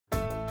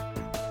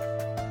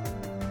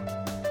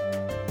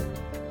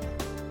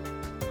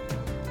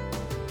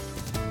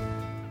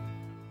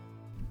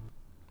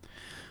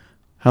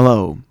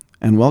Hello,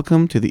 and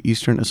welcome to the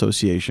Eastern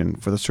Association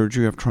for the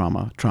Surgery of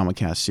Trauma,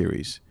 TraumaCast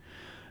series.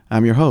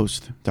 I'm your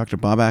host, Dr.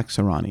 Babak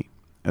Sarani,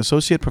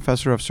 Associate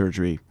Professor of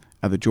Surgery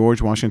at the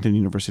George Washington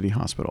University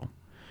Hospital.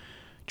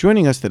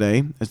 Joining us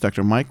today is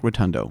Dr. Mike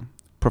Rotundo,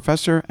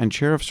 Professor and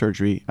Chair of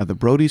Surgery at the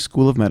Brody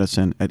School of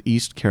Medicine at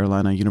East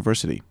Carolina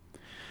University.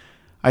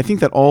 I think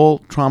that all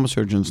trauma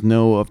surgeons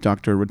know of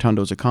Dr.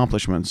 Rotundo's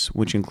accomplishments,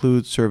 which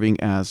include serving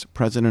as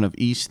President of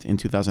East in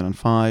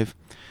 2005,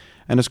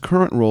 and his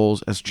current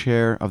roles as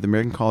Chair of the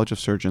American College of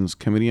Surgeons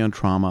Committee on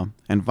Trauma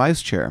and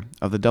Vice Chair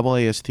of the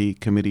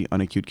AAST Committee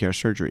on Acute Care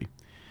Surgery.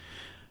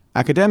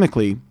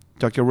 Academically,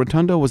 Dr.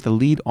 Rotundo was the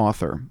lead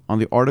author on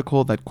the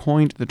article that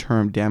coined the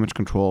term damage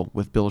control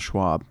with Bill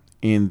Schwab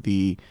in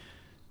the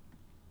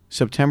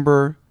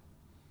September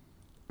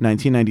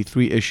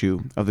 1993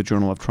 issue of the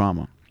Journal of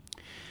Trauma.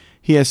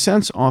 He has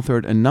since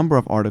authored a number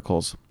of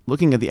articles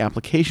looking at the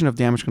application of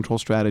damage control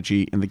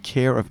strategy in the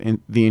care of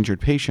the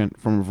injured patient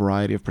from a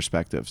variety of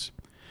perspectives.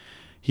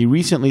 He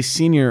recently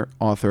senior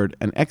authored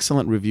an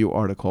excellent review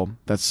article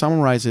that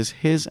summarizes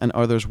his and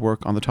others'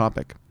 work on the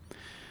topic.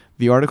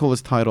 The article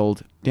is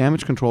titled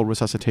Damage Control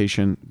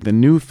Resuscitation, the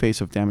New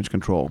Face of Damage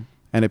Control,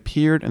 and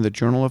appeared in the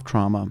Journal of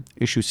Trauma,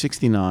 issue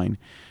 69,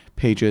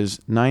 pages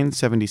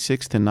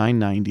 976 to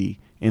 990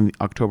 in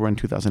October in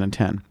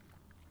 2010.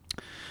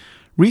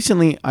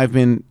 Recently, I've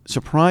been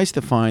surprised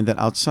to find that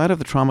outside of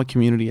the trauma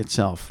community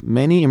itself,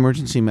 many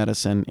emergency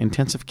medicine,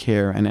 intensive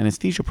care, and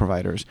anesthesia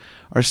providers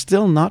are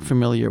still not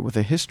familiar with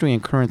the history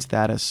and current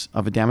status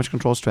of a damage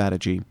control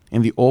strategy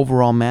in the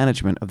overall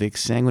management of the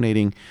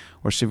exsanguinating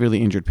or severely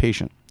injured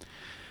patient.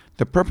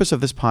 The purpose of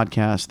this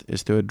podcast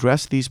is to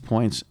address these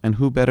points, and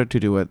who better to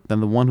do it than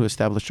the one who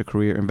established a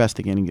career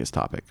investigating this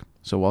topic.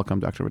 So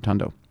welcome, Dr.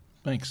 Rotundo.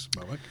 Thanks,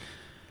 Babak.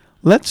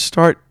 Let's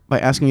start by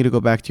asking you to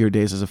go back to your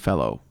days as a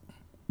fellow.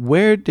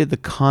 Where did the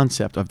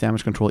concept of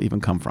damage control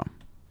even come from?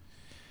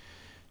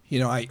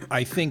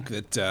 I think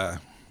that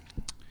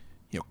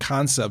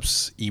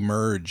concepts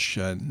emerge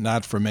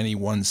not from any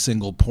one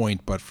single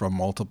point, but from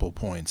multiple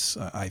points.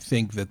 I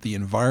think that the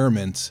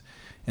environment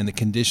and the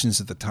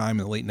conditions at the time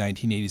in the late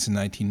 1980s and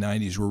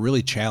 1990s were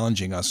really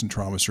challenging us in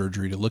trauma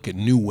surgery to look at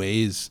new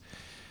ways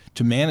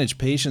to manage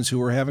patients who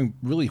were having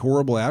really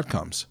horrible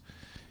outcomes.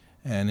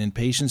 And in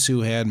patients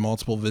who had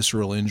multiple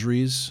visceral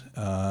injuries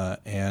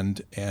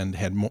and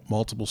had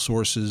multiple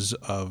sources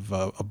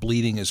of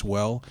bleeding as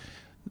well,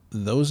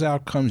 those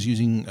outcomes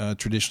using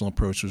traditional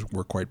approaches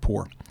were quite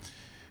poor.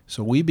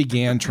 So we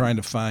began trying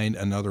to find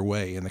another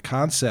way. And the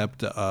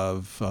concept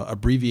of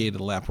abbreviated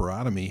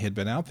laparotomy had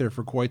been out there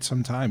for quite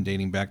some time,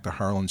 dating back to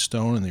Harlan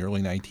Stone in the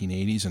early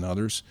 1980s and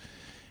others.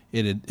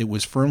 It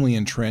was firmly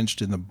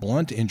entrenched in the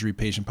blunt injury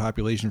patient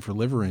population for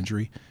liver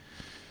injury.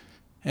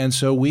 And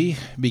so we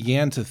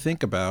began to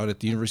think about,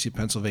 at the University of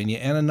Pennsylvania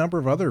and a number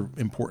of other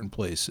important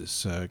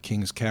places,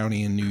 Kings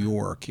County in New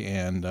York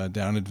and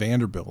down at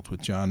Vanderbilt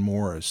with John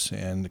Morris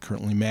and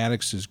currently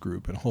Maddox's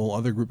group and a whole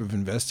other group of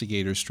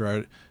investigators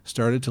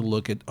started to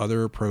look at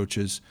other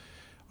approaches,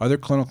 other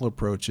clinical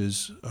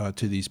approaches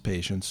to these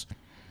patients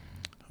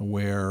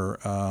where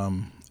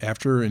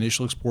after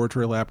initial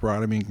exploratory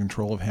laparotomy and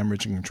control of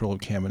hemorrhage and control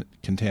of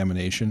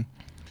contamination,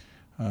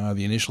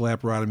 the initial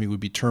laparotomy would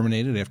be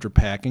terminated after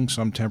packing,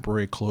 some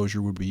temporary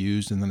closure would be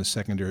used, and then a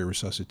secondary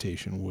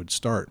resuscitation would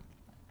start.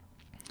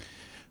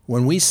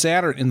 When we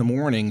sat in the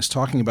mornings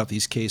talking about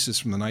these cases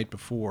from the night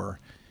before,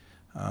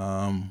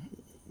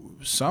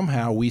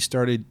 somehow we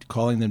started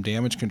calling them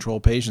damage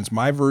control patients.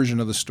 My version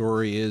of the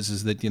story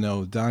is that,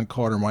 Don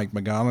Carter, Mike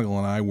McGonigal,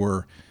 and I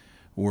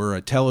were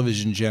a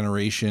television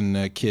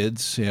generation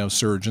kids,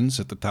 surgeons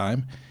at the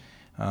time.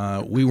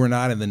 We were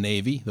not in the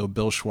Navy, though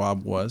Bill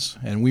Schwab was,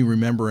 and we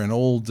remember an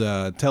old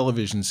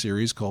television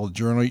series called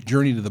Journey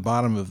to the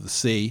Bottom of the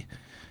Sea,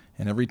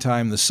 and every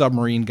time the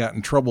submarine got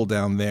in trouble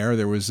down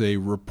there was a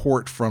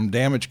report from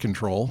damage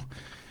control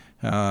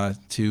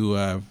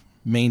to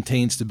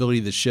maintain stability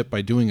of the ship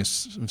by doing a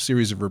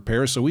series of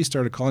repairs. So we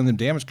started calling them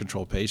damage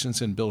control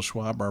patients, and Bill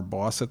Schwab, our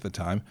boss at the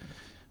time,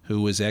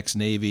 who was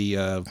ex-Navy,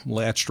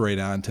 latched right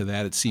on to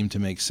that. It seemed to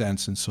make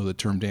sense, and so the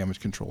term damage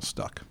control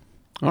stuck.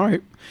 All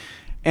right.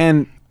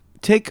 And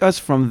take us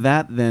from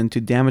that then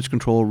to damage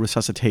control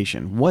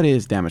resuscitation. What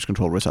is damage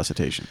control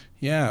resuscitation?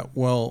 Yeah,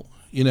 well,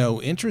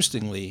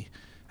 interestingly,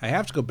 I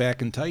have to go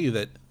back and tell you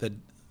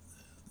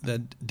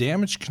that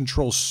damage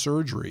control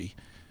surgery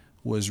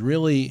was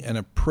really an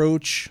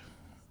approach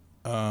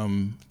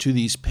to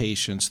these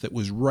patients that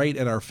was right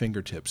at our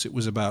fingertips. It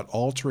was about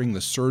altering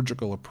the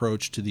surgical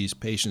approach to these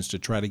patients to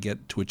try to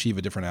achieve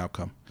a different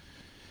outcome.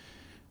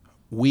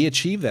 We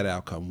achieved that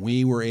outcome.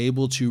 We were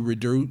able to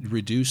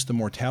reduce the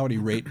mortality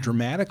rate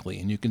dramatically,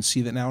 and you can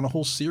see that now in a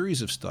whole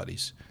series of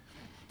studies.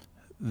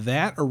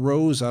 That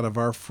arose out of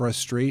our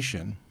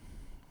frustration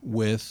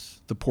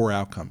with the poor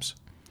outcomes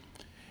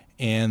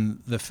and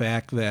the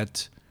fact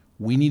that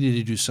we needed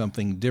to do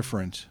something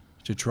different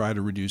to try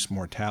to reduce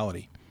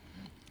mortality.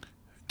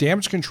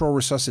 Damage control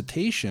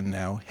resuscitation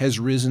now has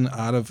risen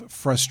out of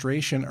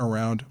frustration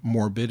around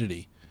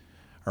morbidity,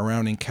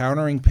 around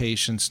encountering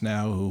patients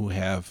now who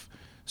have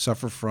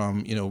suffer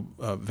from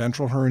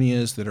ventral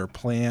hernias that are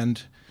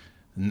planned,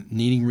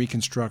 needing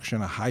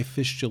reconstruction, a high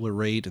fistula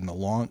rate in the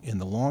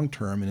long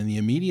term, and in the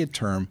immediate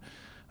term,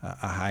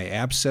 a high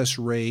abscess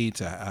rate,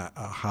 a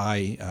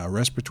high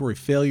respiratory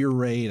failure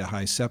rate, a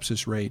high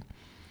sepsis rate.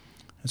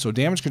 And so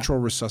damage control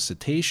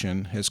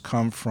resuscitation has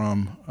come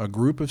from a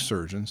group of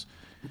surgeons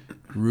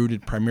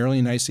rooted primarily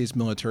in the United States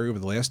military over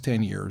the last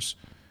 10 years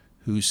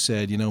who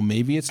said,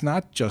 maybe it's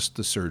not just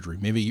the surgery.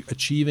 Maybe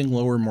achieving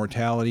lower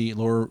mortality,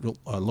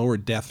 lower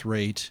death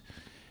rate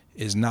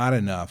is not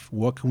enough.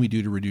 What can we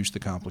do to reduce the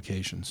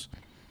complications?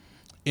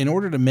 In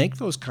order to make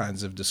those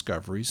kinds of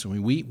discoveries,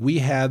 we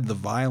had the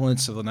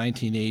violence of the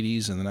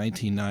 1980s and the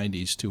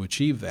 1990s to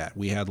achieve that.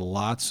 We had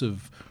lots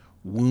of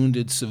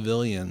wounded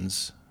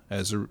civilians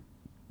as a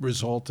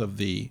result of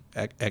the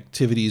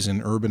activities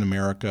in urban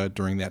America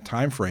during that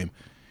time frame.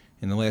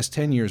 In the last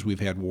 10 years, we've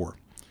had war,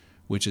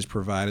 which has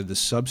provided the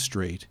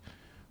substrate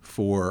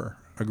for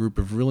a group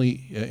of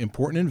really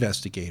important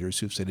investigators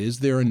who've said, is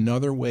there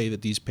another way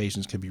that these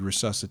patients can be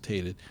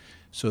resuscitated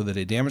so that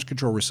a damage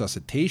control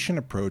resuscitation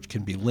approach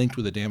can be linked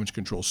with a damage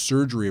control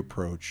surgery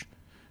approach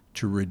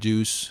to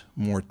reduce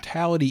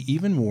mortality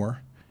even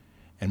more,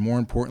 and more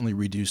importantly,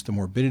 reduce the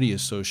morbidity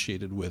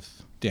associated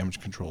with damage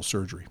control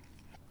surgery.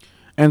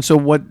 And so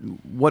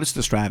what is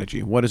the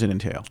strategy? What does it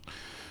entail?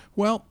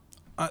 Well,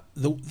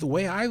 the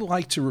way I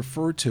like to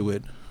refer to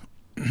it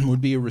would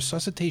be a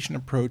resuscitation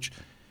approach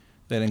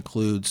that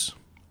includes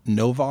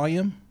no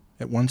volume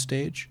at one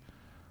stage,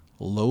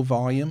 low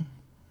volume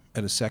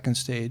at a second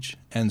stage,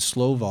 and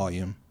slow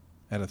volume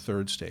at a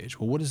third stage.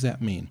 Well, what does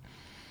that mean?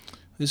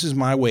 This is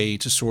my way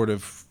to sort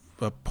of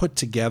put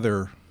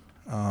together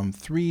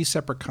three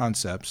separate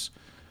concepts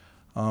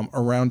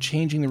around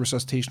changing the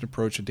resuscitation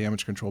approach to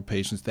damage control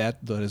patients, that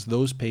is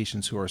those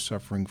patients who are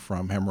suffering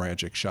from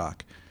hemorrhagic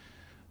shock.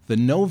 The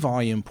no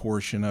volume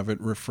portion of it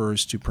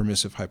refers to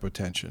permissive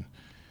hypotension,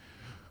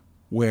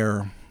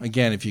 where,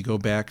 again, if you go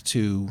back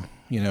to,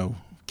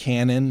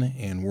 Cannon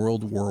in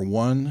World War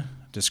I,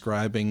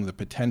 describing the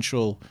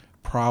potential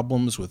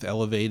problems with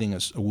elevating a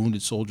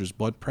wounded soldier's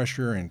blood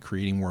pressure and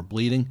creating more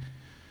bleeding,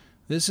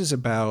 this is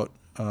about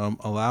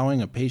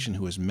allowing a patient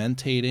who is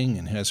mentating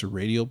and has a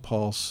radial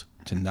pulse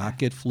to not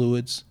get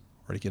fluids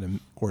or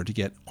to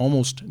get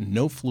almost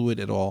no fluid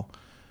at all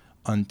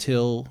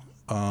until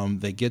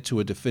they get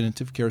to a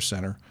definitive care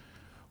center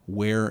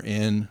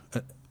wherein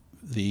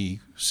the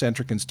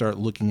center can start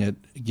looking at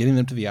getting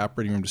them to the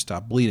operating room to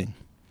stop bleeding.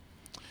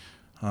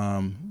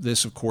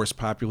 This, of course,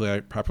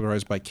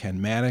 popularized by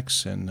Ken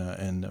Maddox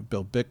and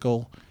Bill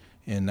Bickle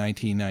in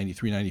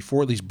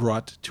 1993-94, at least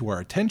brought to our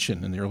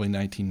attention in the early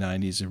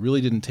 1990s. It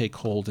really didn't take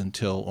hold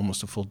until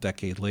almost a full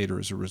decade later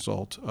as a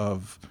result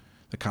of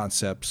the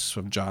concepts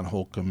of John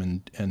Holcomb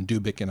and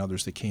Dubik and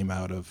others that came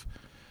out of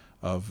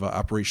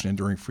Operation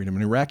Enduring Freedom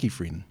and Iraqi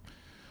Freedom.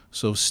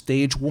 So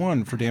stage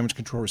one for damage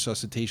control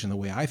resuscitation, the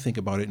way I think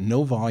about it,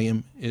 no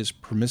volume, is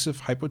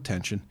permissive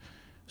hypotension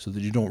so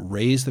that you don't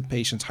raise the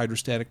patient's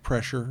hydrostatic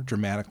pressure,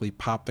 dramatically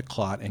pop the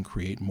clot, and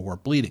create more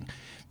bleeding.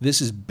 This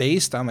is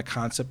based on the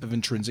concept of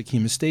intrinsic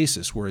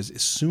hemostasis, whereas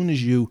as soon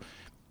as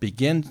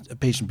a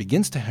patient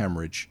begins to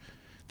hemorrhage,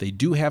 they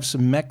do have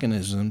some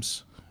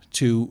mechanisms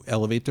to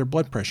elevate their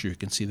blood pressure. You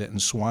can see that in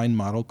swine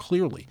model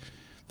clearly.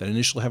 That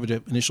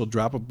initial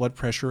drop of blood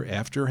pressure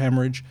after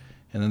hemorrhage,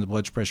 and then the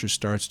blood pressure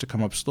starts to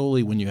come up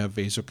slowly when you have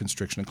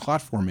vasoconstriction and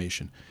clot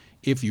formation.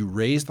 If you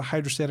raise the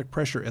hydrostatic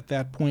pressure at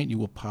that point, you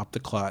will pop the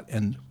clot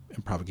and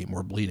propagate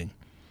more bleeding.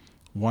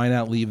 Why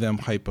not leave them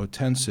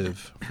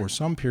hypotensive for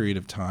some period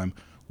of time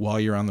while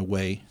you're on the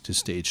way to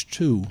stage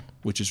two,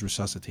 which is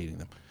resuscitating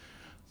them?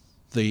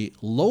 The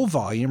low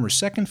volume or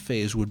second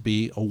phase would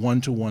be a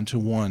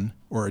 1-to-1-to-1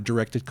 or a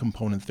directed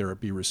component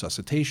therapy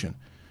resuscitation.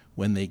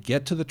 When they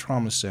get to the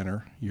trauma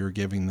center, you're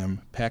giving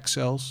them PAC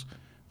cells,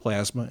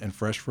 plasma, and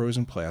fresh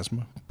frozen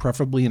plasma,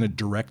 preferably in a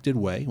directed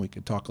way. We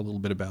could talk a little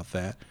bit about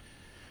that.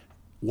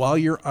 While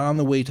you're on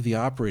the way to the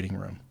operating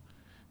room,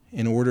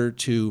 in order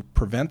to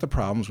prevent the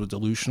problems with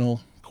dilutional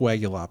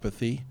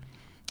coagulopathy,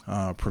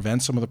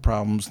 prevent some of the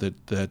problems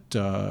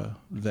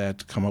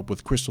that come up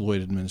with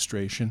crystalloid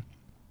administration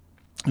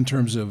in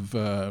terms of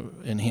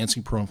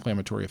enhancing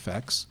pro-inflammatory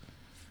effects,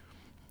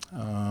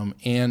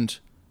 and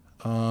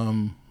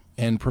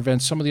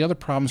prevent some of the other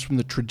problems from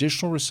the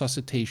traditional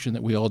resuscitation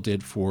that we all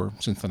did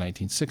since the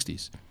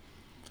 1960s.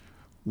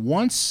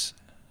 Once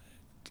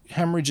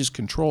hemorrhage is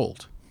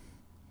controlled,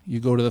 you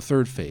go to the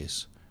third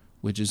phase,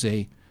 which is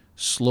a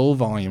slow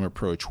volume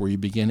approach where you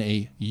begin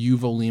a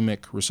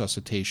euvolemic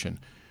resuscitation,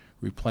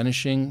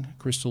 replenishing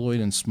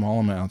crystalloid in small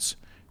amounts,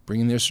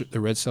 bringing the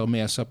red cell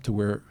mass up to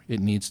where it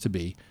needs to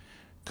be,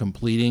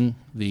 completing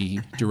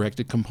the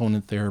directed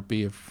component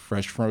therapy of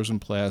fresh frozen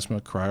plasma,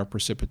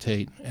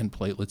 cryoprecipitate, and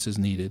platelets as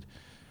needed.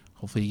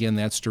 Hopefully, again,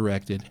 that's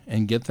directed,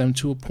 and get them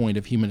to a point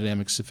of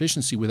hemodynamic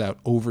sufficiency without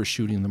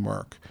overshooting the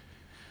mark.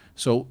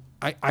 So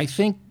I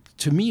think,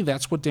 to me,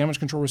 that's what damage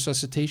control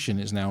resuscitation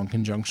is now in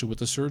conjunction with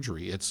the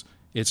surgery.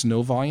 It's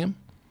no volume,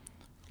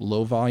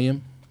 low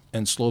volume,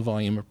 and slow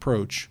volume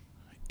approach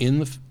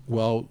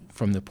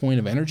from the point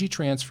of energy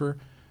transfer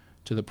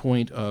to the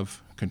point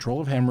of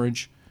control of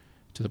hemorrhage,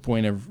 to the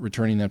point of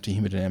returning them to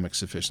hemodynamic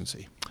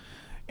sufficiency.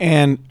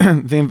 And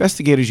the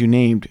investigators you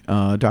named,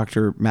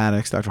 Dr.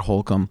 Maddox, Dr.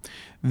 Holcomb,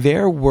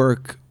 their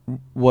work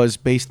was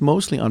based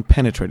mostly on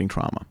penetrating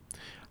trauma.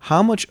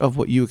 How much of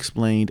what you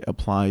explained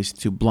applies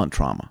to blunt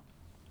trauma?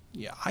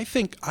 Yeah, I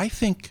think, I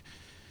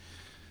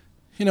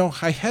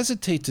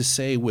hesitate to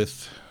say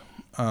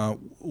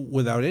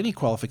without any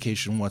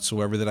qualification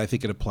whatsoever that I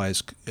think it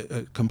applies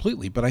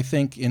completely. But I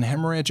think in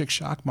hemorrhagic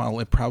shock model,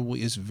 it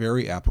probably is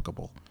very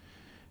applicable.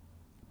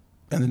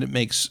 And then it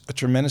makes a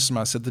tremendous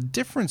amount of sense. The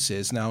difference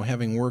is now,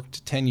 having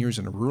worked 10 years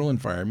in a rural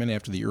environment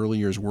after the early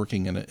years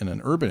working in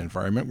an urban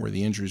environment where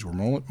the injuries were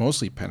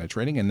mostly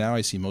penetrating, and now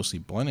I see mostly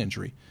blunt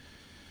injury,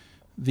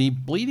 the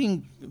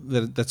bleeding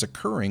that's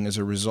occurring as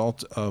a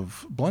result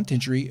of blunt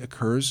injury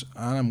occurs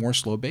on a more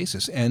slow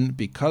basis. And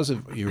because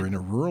you're in a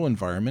rural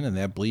environment and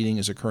that bleeding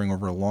is occurring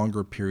over a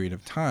longer period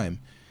of time,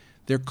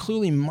 there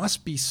clearly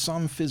must be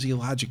some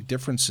physiologic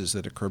differences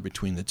that occur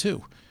between the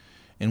two.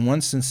 In one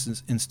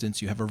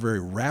instance, you have a very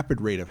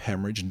rapid rate of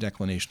hemorrhage and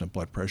declination of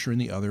blood pressure. In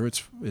the other,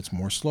 it's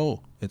more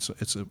slow. It's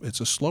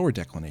a slower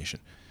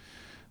declination.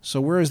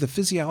 So whereas the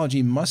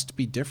physiology must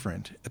be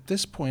different, at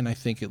this point, I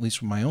think, at least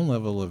from my own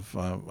level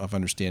of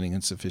understanding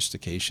and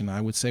sophistication, I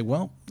would say,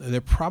 well,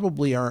 there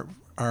probably are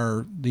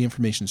the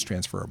information is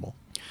transferable.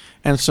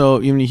 And so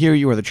here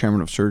you are the chairman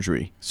of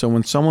surgery. So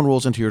when someone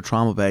rolls into your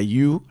trauma bay,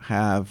 you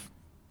have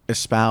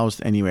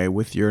espoused anyway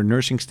with your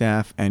nursing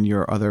staff and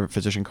your other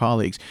physician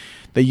colleagues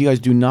that you guys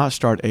do not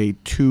start a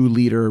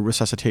 2-liter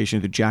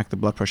resuscitation to jack the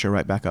blood pressure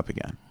right back up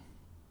again.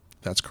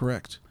 That's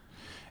correct.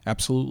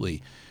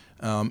 Absolutely.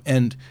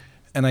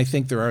 And I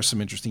think there are some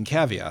interesting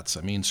caveats.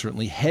 I mean,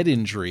 certainly head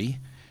injury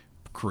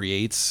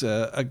creates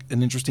an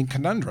interesting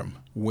conundrum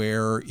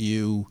where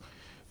you,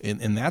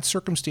 in that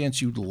circumstance,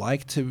 you'd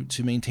like to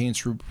maintain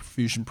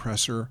perfusion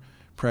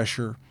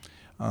pressure.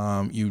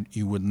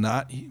 You would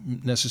not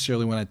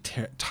necessarily want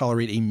to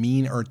tolerate a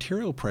mean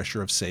arterial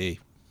pressure of, say,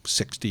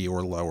 60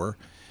 or lower,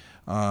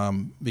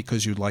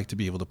 because you'd like to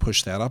be able to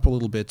push that up a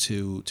little bit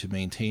to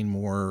maintain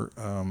more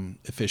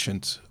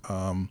efficient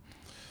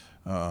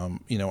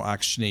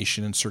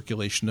oxygenation and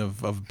circulation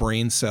of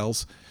brain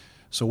cells.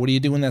 So what do you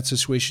do in that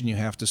situation? You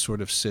have to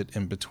sort of sit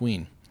in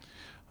between.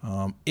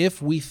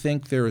 If we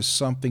think there is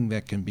something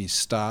that can be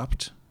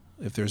stopped,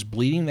 if there's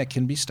bleeding that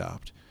can be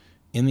stopped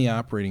in the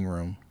operating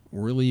room,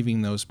 we're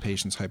leaving those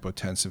patients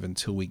hypotensive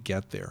until we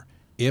get there.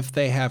 If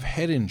they have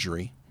head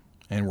injury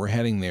and we're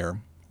heading there,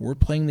 we're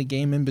playing the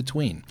game in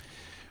between.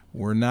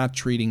 We're not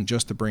treating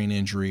just the brain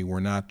injury. We're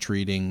not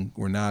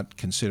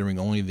considering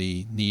only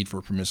the need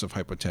for permissive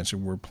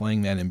hypotension. We're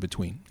playing that in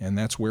between. And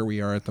that's where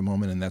we are at the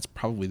moment, and that's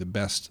probably the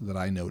best that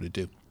I know to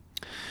do.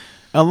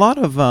 A lot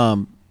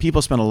of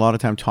people spend a lot of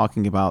time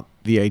talking about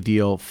the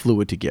ideal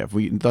fluid to give.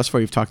 Thus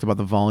far, you've talked about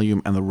the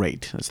volume and the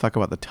rate. Let's talk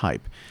about the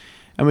type.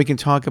 And we can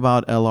talk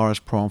about LR is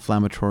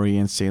pro-inflammatory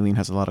and saline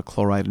has a lot of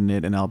chloride in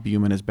it, and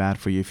albumin is bad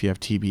for you if you have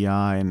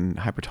TBI, and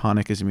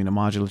hypertonic is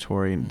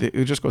immunomodulatory, and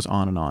it just goes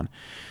on and on.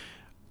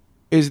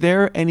 Is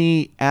there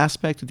any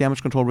aspect of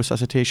damage control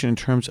resuscitation in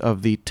terms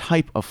of the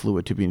type of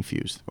fluid to be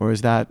infused, or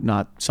is that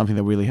not something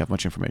that we really have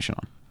much information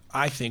on?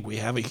 I think we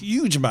have a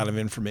huge amount of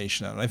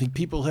information on it. I think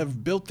people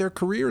have built their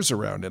careers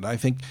around it. I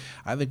think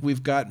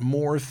we've got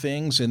more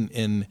things,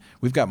 and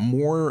we've got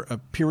more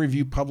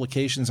peer-reviewed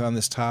publications on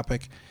this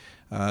topic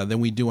than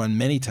we do on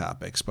many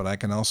topics. But I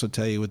can also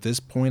tell you at this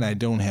point, I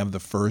don't have the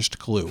first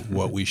clue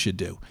what we should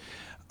do.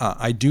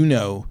 I do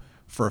know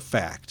for a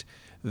fact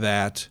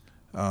that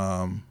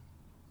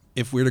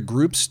if we're to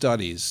group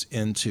studies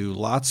into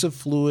lots of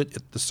fluid,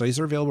 the studies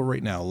are available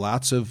right now,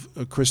 lots of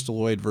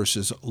crystalloid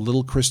versus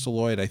little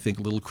crystalloid, I think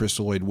little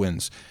crystalloid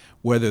wins.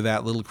 Whether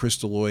that little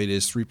crystalloid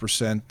is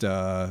 3%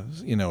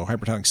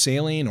 hypertonic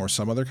saline or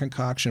some other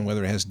concoction,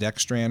 whether it has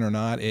dextran or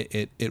not,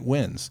 it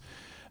wins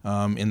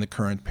in the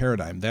current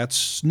paradigm.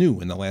 That's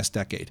new in the last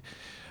decade.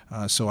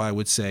 So I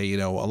would say,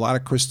 a lot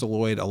of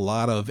crystalloid, a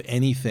lot of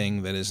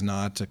anything that is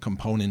not a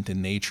component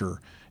in nature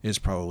is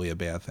probably a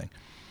bad thing.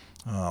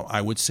 I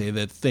would say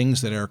that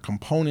things that are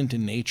component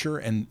in nature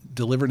and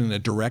delivered in a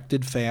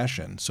directed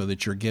fashion so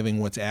that you're giving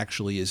what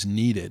actually is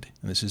needed.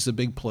 And this is a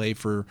big play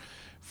for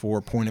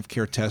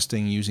point-of-care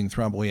testing using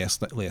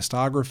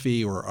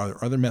thromboelastography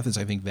or other methods.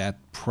 I think that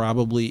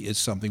probably is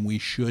something we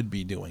should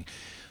be doing.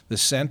 The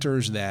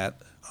centers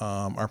that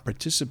are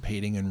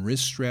participating in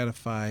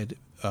risk-stratified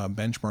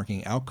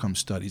benchmarking outcome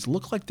studies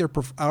look like they're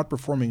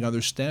outperforming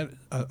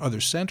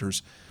other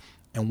centers.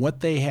 And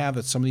what they have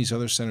that some of these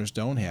other centers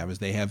don't have is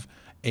they have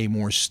a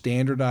more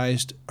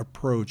standardized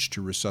approach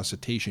to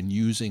resuscitation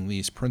using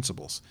these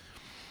principles.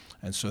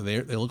 And so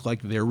they look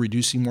like they're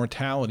reducing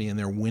mortality and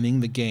they're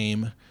winning the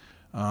game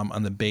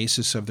on the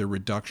basis of their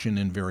reduction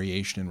in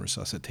variation in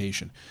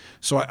resuscitation.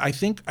 So I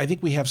think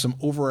we have some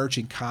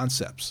overarching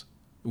concepts.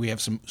 We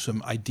have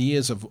some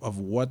ideas of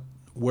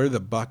where the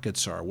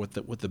buckets are, what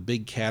the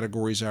big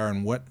categories are,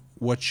 and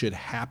what should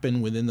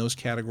happen within those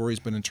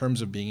categories. But in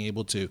terms of being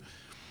able to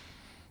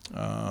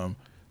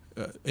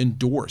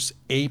endorse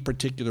a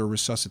particular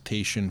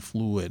resuscitation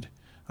fluid,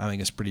 I think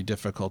it's pretty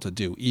difficult to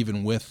do,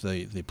 even with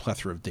the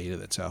plethora of data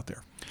that's out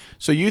there.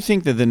 So you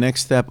think that the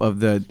next step of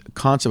the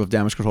concept of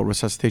damage control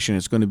resuscitation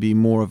is going to be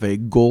more of a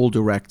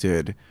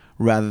goal-directed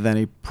rather than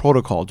a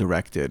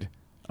protocol-directed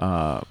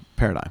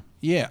paradigm?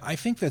 Yeah, I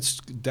think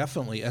that's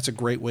a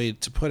great way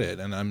to put it,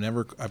 and I've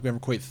never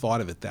quite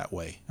thought of it that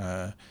way.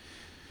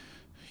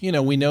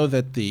 We know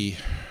that the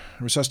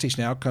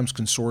Resuscitation Outcomes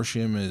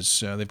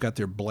Consortium they've got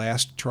their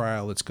BLAST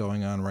trial that's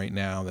going on right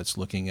now that's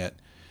looking at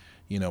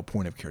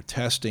point of care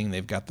testing.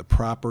 They've got the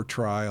PROPER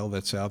trial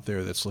that's out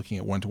there that's looking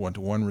at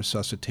one-to-one-to-one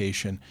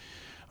resuscitation.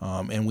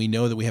 And we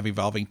know that we have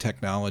evolving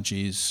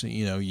technologies,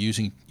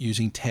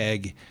 using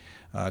TEG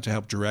to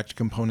help direct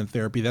component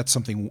therapy. That's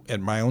something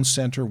at my own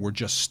center we're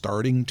just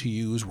starting to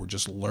use. We're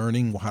just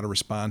learning how to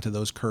respond to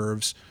those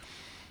curves.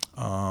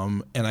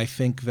 And I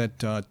think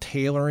that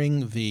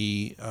tailoring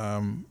the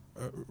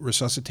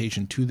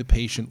resuscitation to the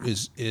patient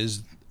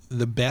is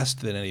the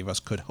best that any of us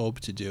could hope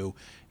to do,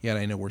 yet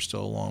I know we're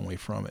still a long way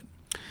from it.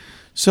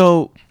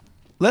 So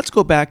let's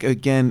go back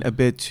again a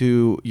bit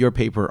to your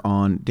paper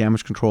on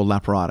damage control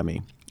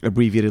laparotomy,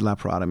 abbreviated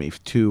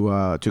laparotomy,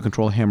 to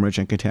control hemorrhage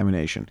and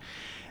contamination.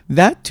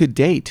 That, to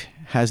date,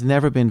 has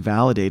never been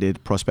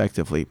validated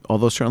prospectively,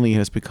 although certainly it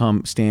has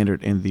become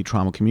standard in the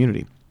trauma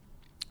community.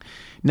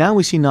 Now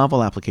we see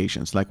novel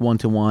applications like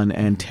one-to-one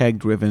and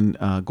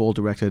TEG-driven,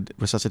 goal-directed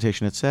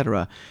resuscitation,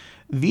 etc.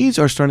 These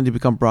are starting to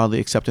become broadly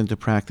accepted into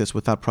practice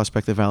without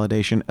prospective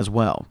validation as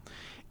well.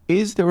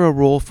 Is there a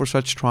role for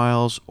such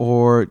trials,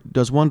 or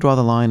does one draw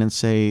the line and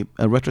say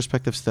a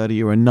retrospective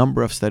study or a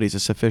number of studies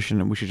is sufficient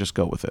and we should just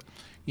go with it?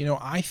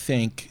 I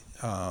think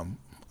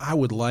I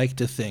would like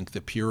to think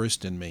the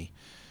purist in me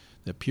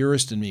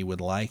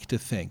would like to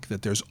think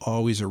that there's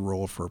always a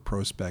role for a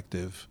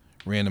prospective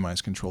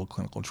randomized controlled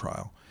clinical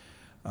trial.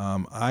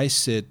 I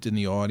sit in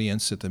the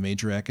audience at the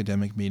major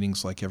academic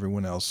meetings like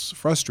everyone else,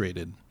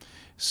 frustrated,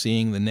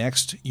 seeing the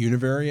next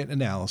univariate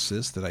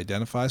analysis that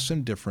identifies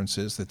some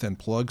differences that then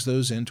plugs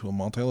those into a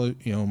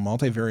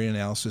multivariate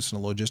analysis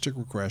and a logistic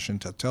regression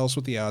to tell us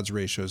what the odds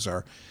ratios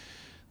are.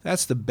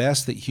 That's the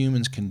best that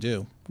humans can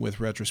do with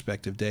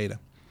retrospective data,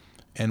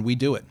 and we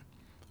do it.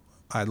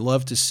 I'd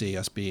love to see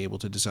us be able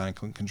to design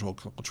controlled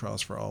clinical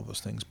trials for all of those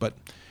things. But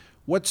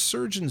what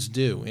surgeons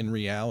do in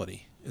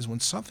reality is when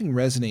something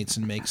resonates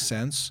and makes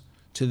sense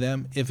to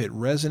them, if it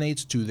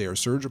resonates to their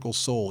surgical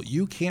soul,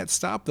 you can't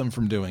stop them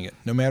from doing it,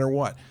 no matter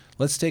what.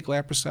 Let's take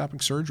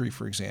laparoscopic surgery,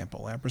 for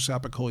example.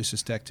 Laparoscopic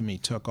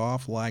cholecystectomy took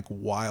off like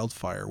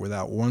wildfire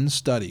without one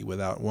study,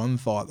 without one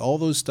thought. All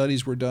those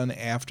studies were done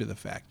after the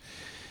fact.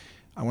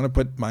 I want to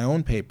put my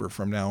own paper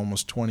from now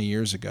almost 20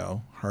 years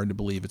ago. Hard to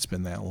believe it's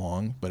been that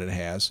long, but it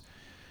has.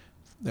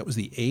 That was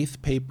the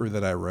 8th paper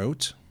that I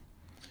wrote.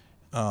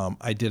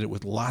 I did it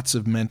with lots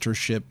of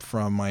mentorship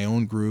from my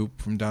own group,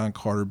 from Don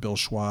Carter, Bill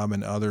Schwab,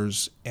 and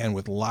others, and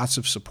with lots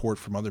of support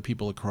from other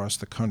people across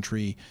the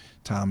country,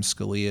 Tom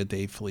Scalia,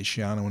 Dave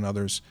Feliciano, and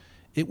others.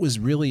 It was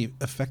really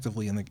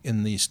effectively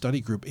in the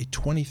study group a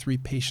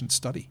 23-patient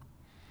study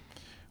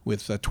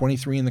with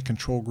 23 in the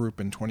control group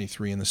and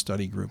 23 in the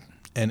study group.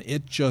 And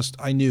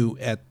I knew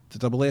at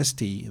the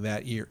AAST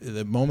that year,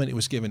 the moment it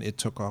was given, it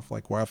took off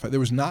like wildfire. There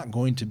was not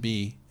going to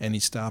be any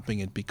stopping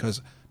it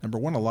because, number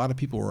one, a lot of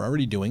people were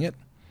already doing it.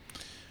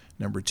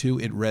 Number two,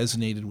 it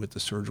resonated with the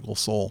surgical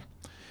soul.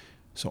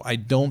 So I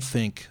don't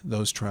think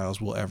those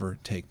trials will ever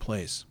take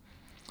place.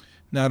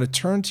 Now, to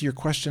turn to your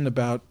question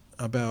about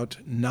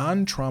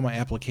non-trauma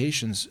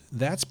applications,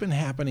 that's been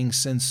happening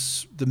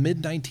since the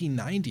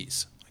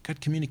mid-1990s. Got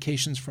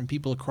communications from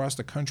people across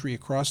the country,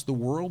 across the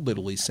world,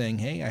 literally saying,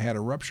 hey, I had a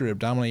ruptured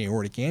abdominal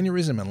aortic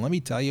aneurysm, and let me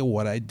tell you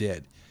what I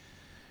did.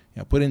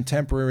 I put in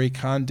temporary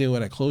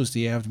conduit, I closed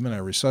the abdomen, I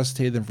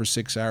resuscitated them for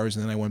 6 hours,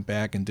 and then I went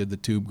back and did the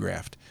tube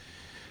graft.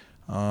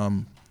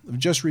 I've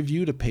just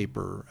reviewed a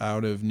paper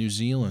out of New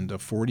Zealand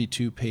of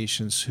 42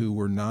 patients who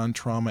were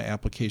non-trauma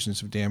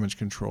applications of damage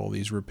control.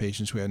 These were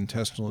patients who had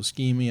intestinal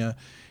ischemia,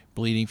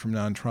 bleeding from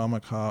non-trauma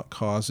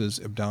causes,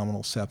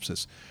 abdominal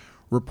sepsis,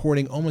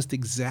 reporting almost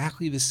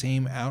exactly the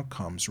same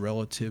outcomes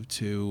relative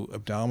to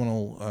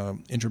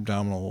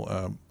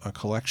intra-abdominal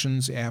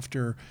collections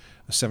after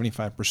a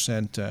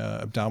 75%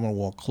 abdominal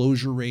wall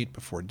closure rate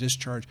before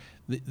discharge.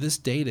 This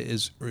data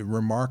is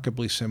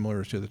remarkably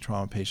similar to the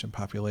trauma patient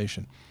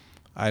population.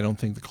 I don't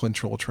think the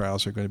clinical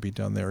trials are going to be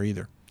done there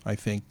either. I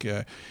think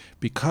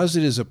because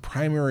it is a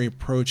primary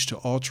approach to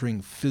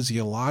altering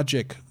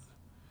physiologic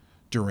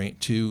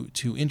to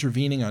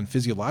intervening on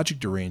physiologic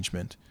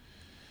derangement,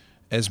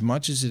 as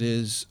much as it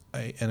is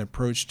an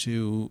approach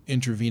to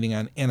intervening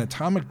on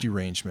anatomic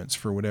derangements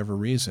for whatever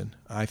reason,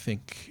 I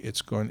think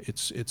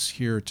it's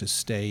here to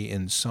stay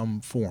in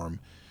some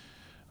form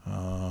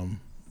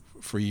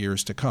for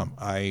years to come.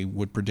 I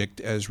would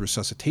predict as our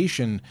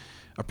resuscitation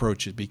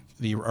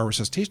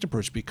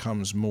approach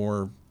becomes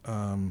more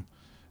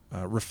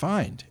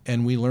refined,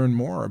 and we learn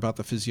more about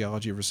the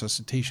physiology of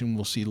resuscitation,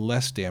 we'll see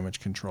less damage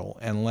control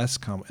and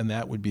and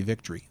that would be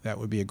victory. That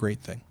would be a great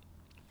thing.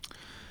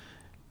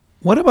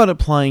 What about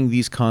applying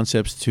these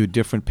concepts to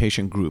different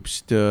patient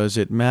groups? Does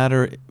it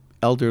matter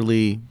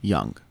elderly,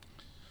 young?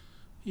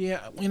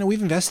 Yeah,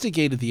 we've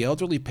investigated the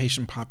elderly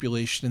patient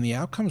population, and the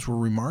outcomes were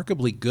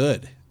remarkably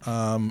good.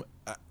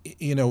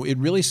 It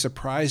really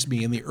surprised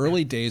me in the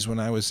early days when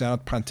I was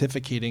out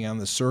pontificating on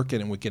the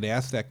circuit and would get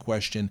asked that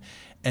question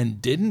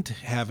and didn't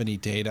have any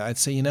data. I'd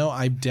say,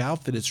 I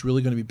doubt that it's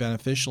really going to be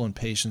beneficial in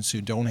patients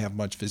who don't have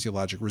much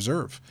physiologic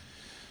reserve.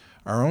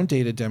 Our own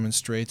data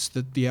demonstrates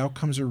that the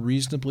outcomes are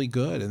reasonably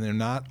good, and they're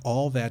not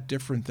all that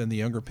different than the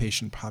younger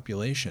patient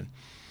population.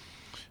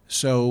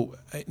 So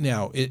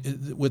now,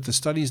 with the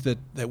studies that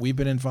we've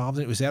been involved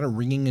in, was that a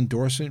ringing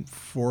endorsement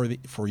for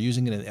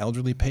using it in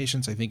elderly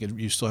patients? I think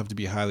you still have to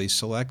be highly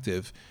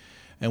selective.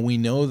 And we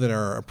know that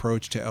our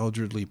approach to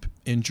elderly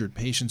injured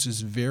patients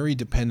is very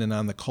dependent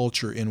on the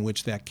culture in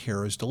which that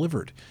care is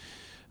delivered.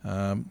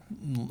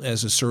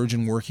 As a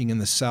surgeon working in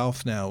the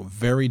South now,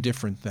 very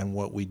different than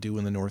what we do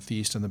in the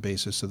Northeast on the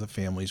basis of the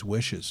family's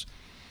wishes.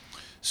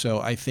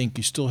 So I think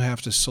you still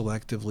have to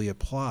selectively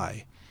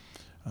apply.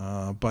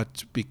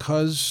 But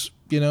because,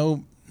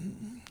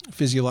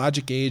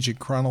 physiologic age and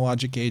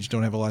chronologic age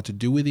don't have a lot to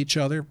do with each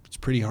other, it's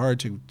pretty hard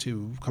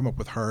to come up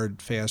with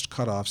hard, fast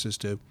cutoffs as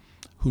to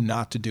who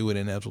not to do it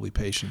in elderly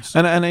patients.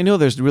 And I know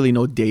there's really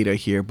no data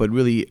here, but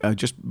really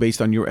just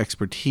based on your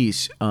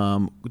expertise,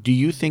 do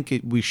you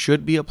think we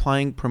should be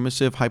applying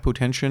permissive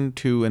hypotension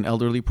to an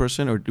elderly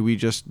person, or do we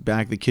just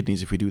bag the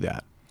kidneys if we do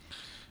that?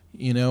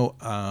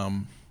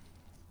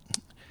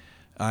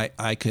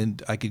 I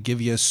could give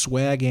you a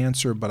swag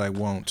answer, but I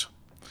won't.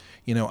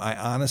 I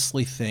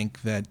honestly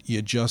think that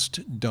you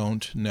just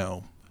don't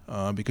know,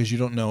 because you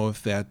don't know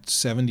if that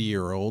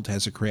 70-year-old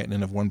has a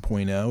creatinine of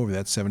 1.0 or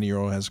that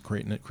 70-year-old has a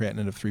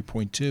creatinine of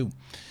 3.2.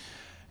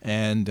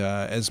 And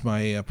as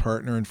my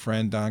partner and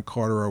friend Don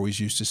Carter always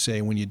used to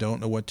say, when you don't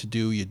know what to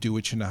do, you do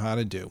what you know how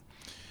to do.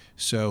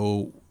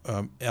 So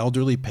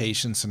elderly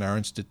patients in our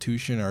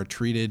institution are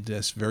treated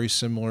as very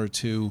similar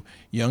to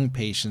young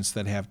patients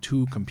that have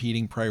two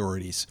competing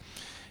priorities.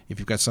 If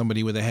you've got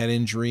somebody with a head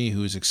injury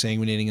who's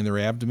exsanguinating in their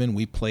abdomen,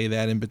 we play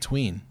that in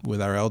between. With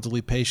our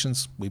elderly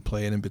patients, we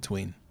play it in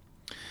between.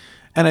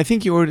 And I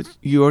think you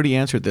already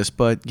answered this,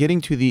 but getting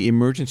to the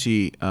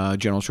emergency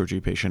general surgery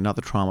patient, not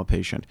the trauma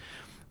patient,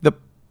 the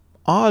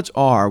odds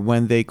are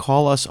when they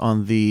call us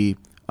on the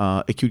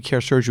acute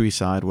care surgery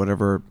side,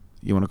 whatever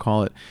you want to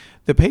call it,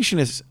 the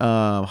patient is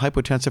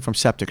hypotensive from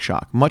septic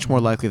shock, much more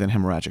likely than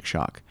hemorrhagic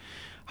shock.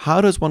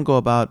 How does one go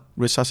about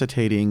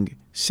resuscitating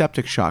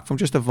septic shock from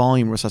just a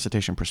volume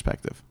resuscitation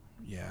perspective?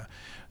 Yeah.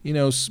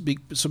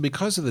 So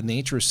because of the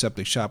nature of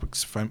septic shock,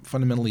 it's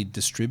fundamentally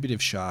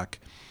distributive shock,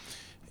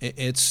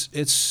 it's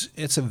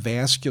a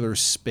vascular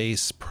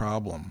space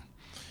problem.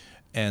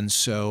 And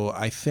so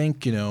I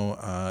think,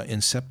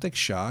 in septic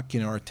shock,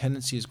 our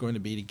tendency is going to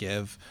be to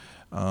give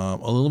a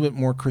little bit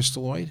more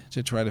crystalloid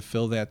to try to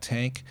fill that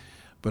tank,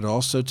 but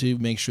also to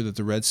make sure that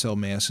the red cell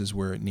mass is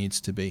where it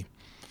needs to be.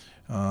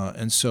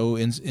 And so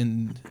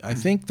I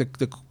think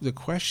the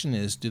question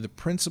is, do the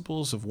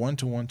principles of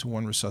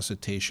one-to-one-to-one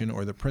resuscitation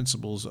or the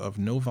principles of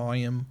no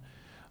volume,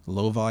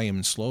 low volume,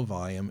 and slow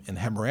volume and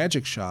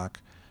hemorrhagic shock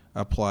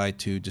apply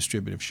to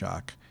distributive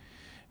shock?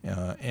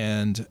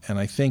 And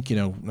I think,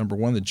 number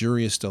one, the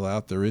jury is still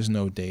out. There is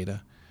no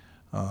data.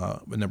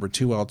 But number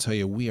two, I'll tell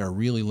you, we are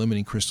really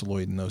limiting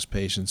crystalloid in those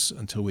patients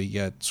until we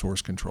get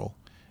source control.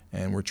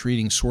 And we're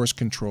treating source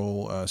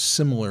control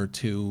similar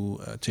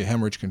to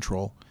hemorrhage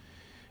control.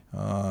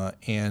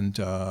 And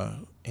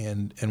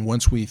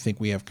once we think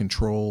we have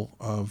control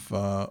of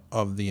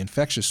the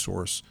infectious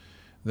source,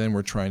 then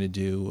we're trying to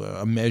do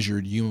a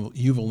measured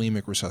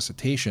euvolemic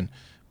resuscitation.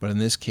 But in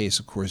this case,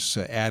 of course,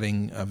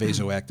 adding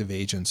vasoactive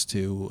agents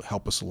to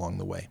help us along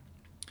the way.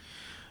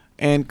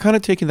 And kind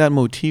of taking that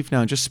motif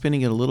now and just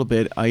spinning it a little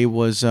bit, I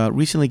was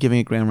recently giving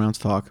a grand rounds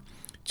talk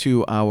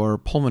to our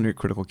pulmonary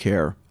critical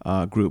care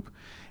group.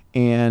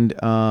 And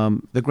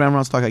the grand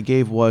rounds talk I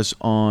gave was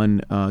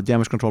on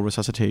damage control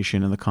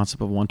resuscitation and the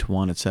concept of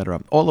one-to-one, et cetera,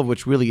 all of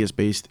which really is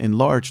based in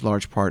large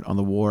part on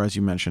the war, as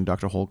you mentioned,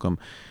 Dr. Holcomb,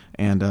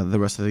 and the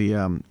rest of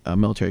the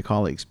military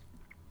colleagues.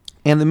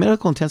 And the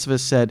medical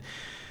intensivist said,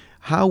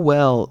 how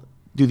well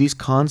do these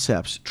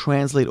concepts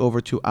translate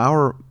over to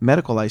our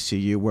medical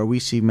ICU, where we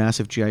see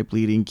massive GI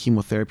bleeding,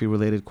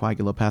 chemotherapy-related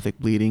coagulopathic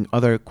bleeding,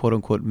 other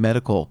quote-unquote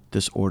medical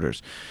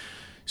disorders?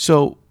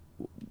 So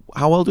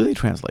how well do they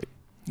translate?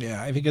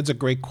 Yeah, I think it's a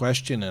great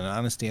question, and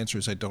honest answer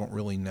is I don't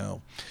really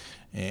know.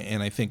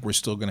 And I think we're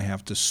still going to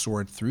have to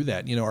sort through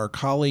that. Our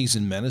colleagues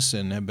in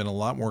medicine have been a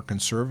lot more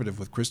conservative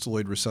with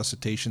crystalloid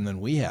resuscitation than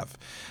we have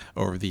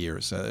over the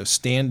years.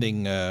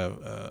 Standing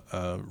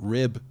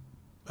rib,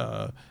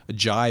 a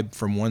jibe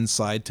from one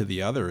side to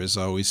the other has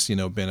always,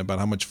 been about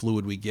how much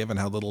fluid we give and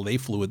how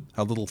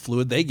little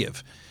fluid they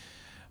give.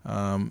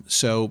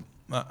 So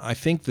I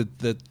think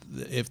that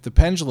if the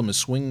pendulum is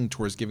swinging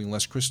towards giving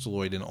less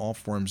crystalloid in all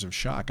forms of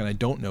shock, and I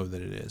don't know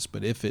that it is,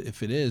 but if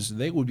it is,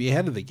 they would be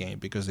ahead of the game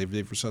because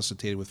they've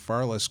resuscitated with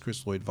far less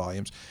crystalloid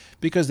volumes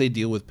because they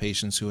deal with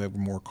patients who have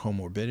more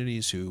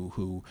comorbidities,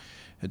 who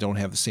don't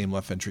have the same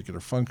left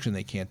ventricular function.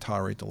 They can't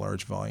tolerate the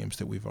large volumes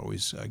that we've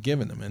always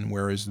given them. And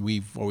whereas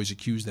we've always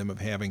accused them of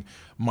having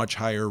much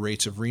higher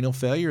rates of renal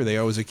failure, they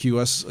always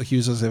accuse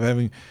us of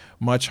having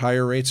much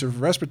higher rates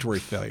of respiratory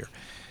failure.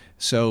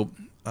 So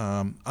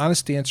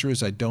honest answer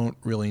is I don't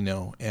really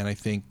know, and I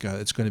think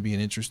it's going to be an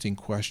interesting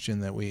question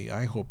that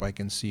I hope I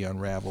can see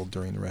unraveled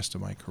during the rest of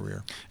my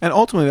career. And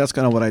ultimately, that's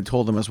kind of what I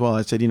told them as well.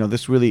 I said,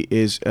 this really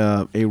is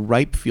a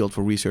ripe field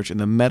for research in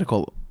the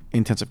medical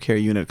intensive care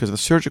unit, because the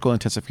surgical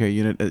intensive care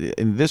unit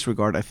in this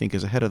regard, I think,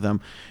 is ahead of them,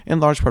 in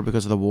large part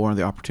because of the war and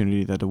the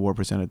opportunity that the war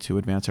presented to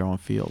advance our own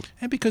field.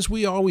 And because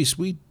we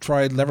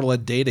tried never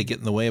let data get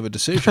in the way of a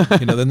decision.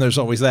 Then there's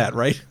always that,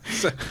 right?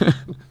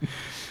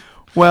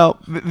 Well,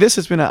 this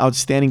has been an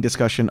outstanding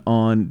discussion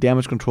on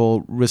damage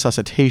control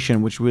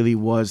resuscitation, which really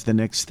was the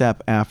next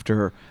step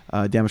after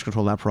damage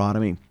control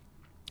laparotomy.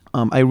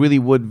 I really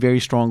would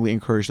very strongly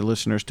encourage the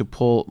listeners to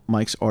pull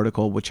Mike's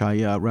article, which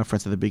I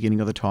referenced at the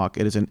beginning of the talk.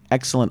 It is an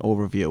excellent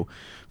overview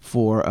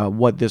for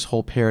what this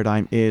whole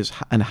paradigm is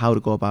and how to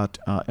go about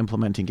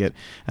implementing it.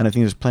 And I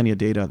think there's plenty of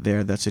data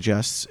there that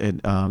suggests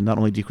it not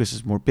only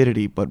decreases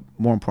morbidity, but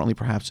more importantly,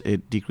 perhaps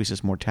it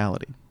decreases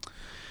mortality.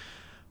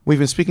 We've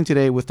been speaking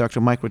today with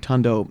Dr. Mike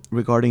Rotundo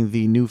regarding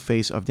the new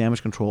face of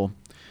damage control.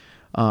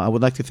 I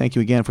would like to thank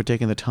you again for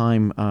taking the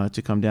time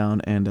to come down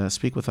and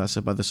speak with us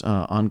about this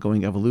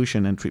ongoing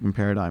evolution and treatment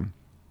paradigm.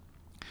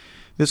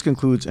 This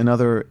concludes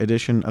another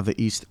edition of the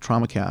East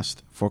TraumaCast.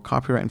 For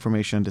copyright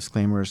information and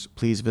disclaimers,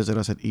 please visit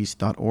us at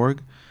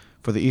east.org.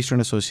 For the Eastern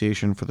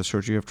Association for the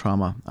Surgery of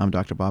Trauma, I'm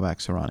Dr. Babak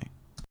Sarani.